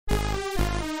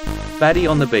Baddie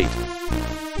on the beat.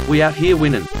 We out here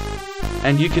winning.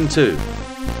 And you can too.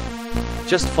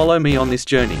 Just follow me on this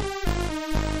journey.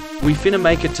 We finna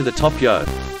make it to the top, yo.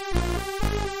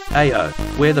 Ayo,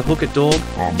 where the hook at, dog?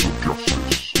 I'm the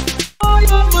Justice. I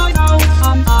have my house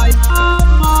and I have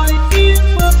my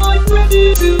info. I'm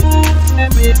ready to move,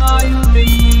 and behind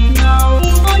me now.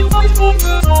 I fight for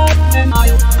the Lord and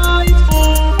I'll fight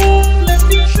for all. Let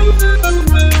me show the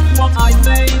world what I'm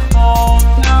made for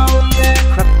now,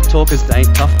 yeah. Crap talkers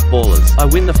ain't tough ballers. I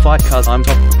win the fight cause I'm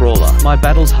top brawler. My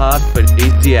battle's hard but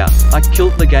easy out. I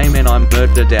killed the game and I'm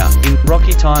murdered out. In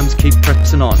rocky times keep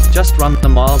pressing on. Just run the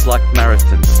miles like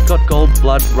marathons. Got gold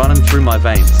blood running through my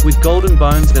veins. With golden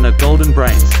bones and a golden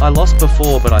brains. I lost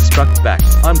before but I struck back.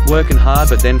 I'm working hard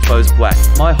but then foes whack.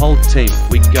 My whole team,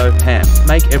 we go ham.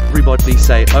 Make everybody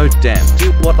say oh damn.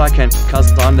 Do what I can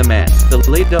cause I'm the man. The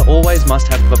leader always must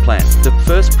have a plan. The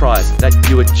first prize that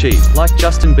you achieve. Like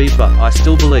Justin Bieber, I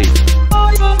still believe.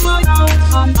 I have my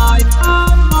house and I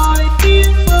have my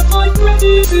info. I'm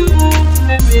ready to move,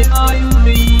 and behind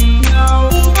me now.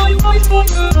 I fight for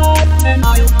the Lord and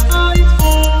I'll fight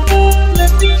for all.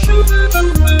 Let me show the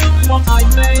world what I'm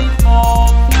made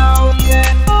for now, yeah.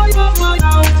 I have my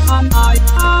house and I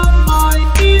have my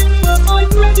info. I'm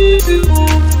ready to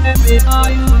move, and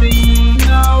behind me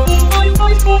now. I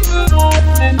fight for the Lord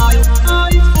and I'll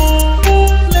fight for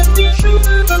all. Let me show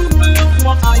the world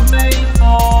what I'm made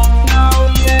for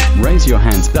now, yeah. Raise your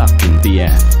hands up in the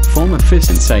air. Form a fist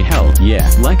and say hell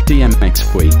yeah. Like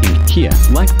DMX we in here.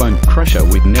 Like Bone Crusher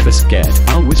we've never scared.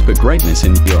 I'll whisper greatness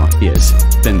in your ears.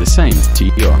 Then the same to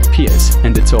your peers.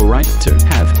 And it's alright to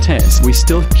have tears. We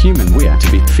still human, we are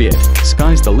to be feared.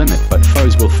 Sky's the limit but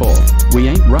foes will fall. We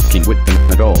ain't rocking with them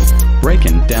at all.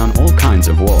 Breaking down all kinds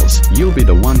of walls. You'll be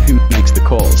the one who makes the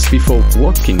calls. Before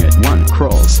walking it one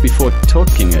crawls. Before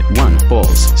talking it one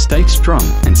balls. Stay strong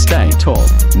and stay tall.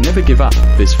 Never give up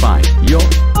this fight.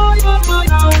 I have my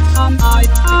house and I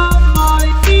have my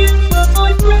info.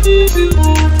 I'm ready to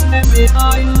move, and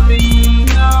behind me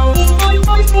now. I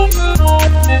fight for the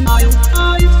Lord and I'll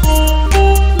fight for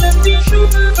all. Let me show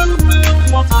the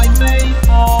world what I'm made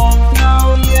for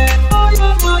now, yeah. I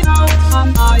have my house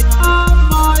and I have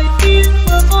my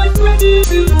info. I'm ready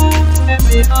to move, and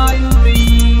behind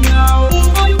me now.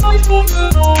 I fight for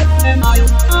the Lord and I'll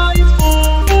fight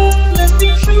for all. Let me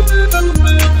show the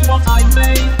world what I'm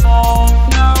made for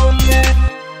now, yeah.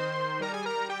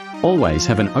 Always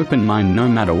have an open mind no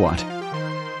matter what.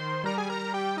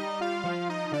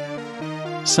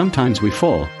 Sometimes we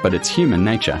fall, but it's human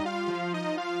nature.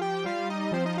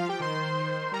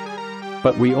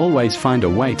 But we always find a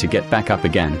way to get back up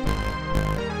again.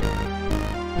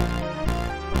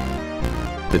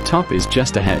 The top is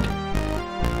just ahead.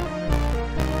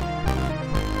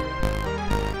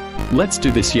 Let's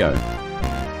do this, yo.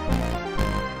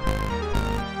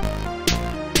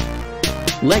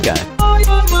 Lego. I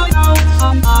have my house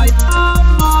and I have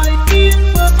my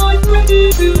info. I'm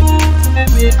ready to move,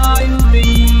 and behind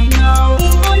me now.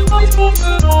 I fight for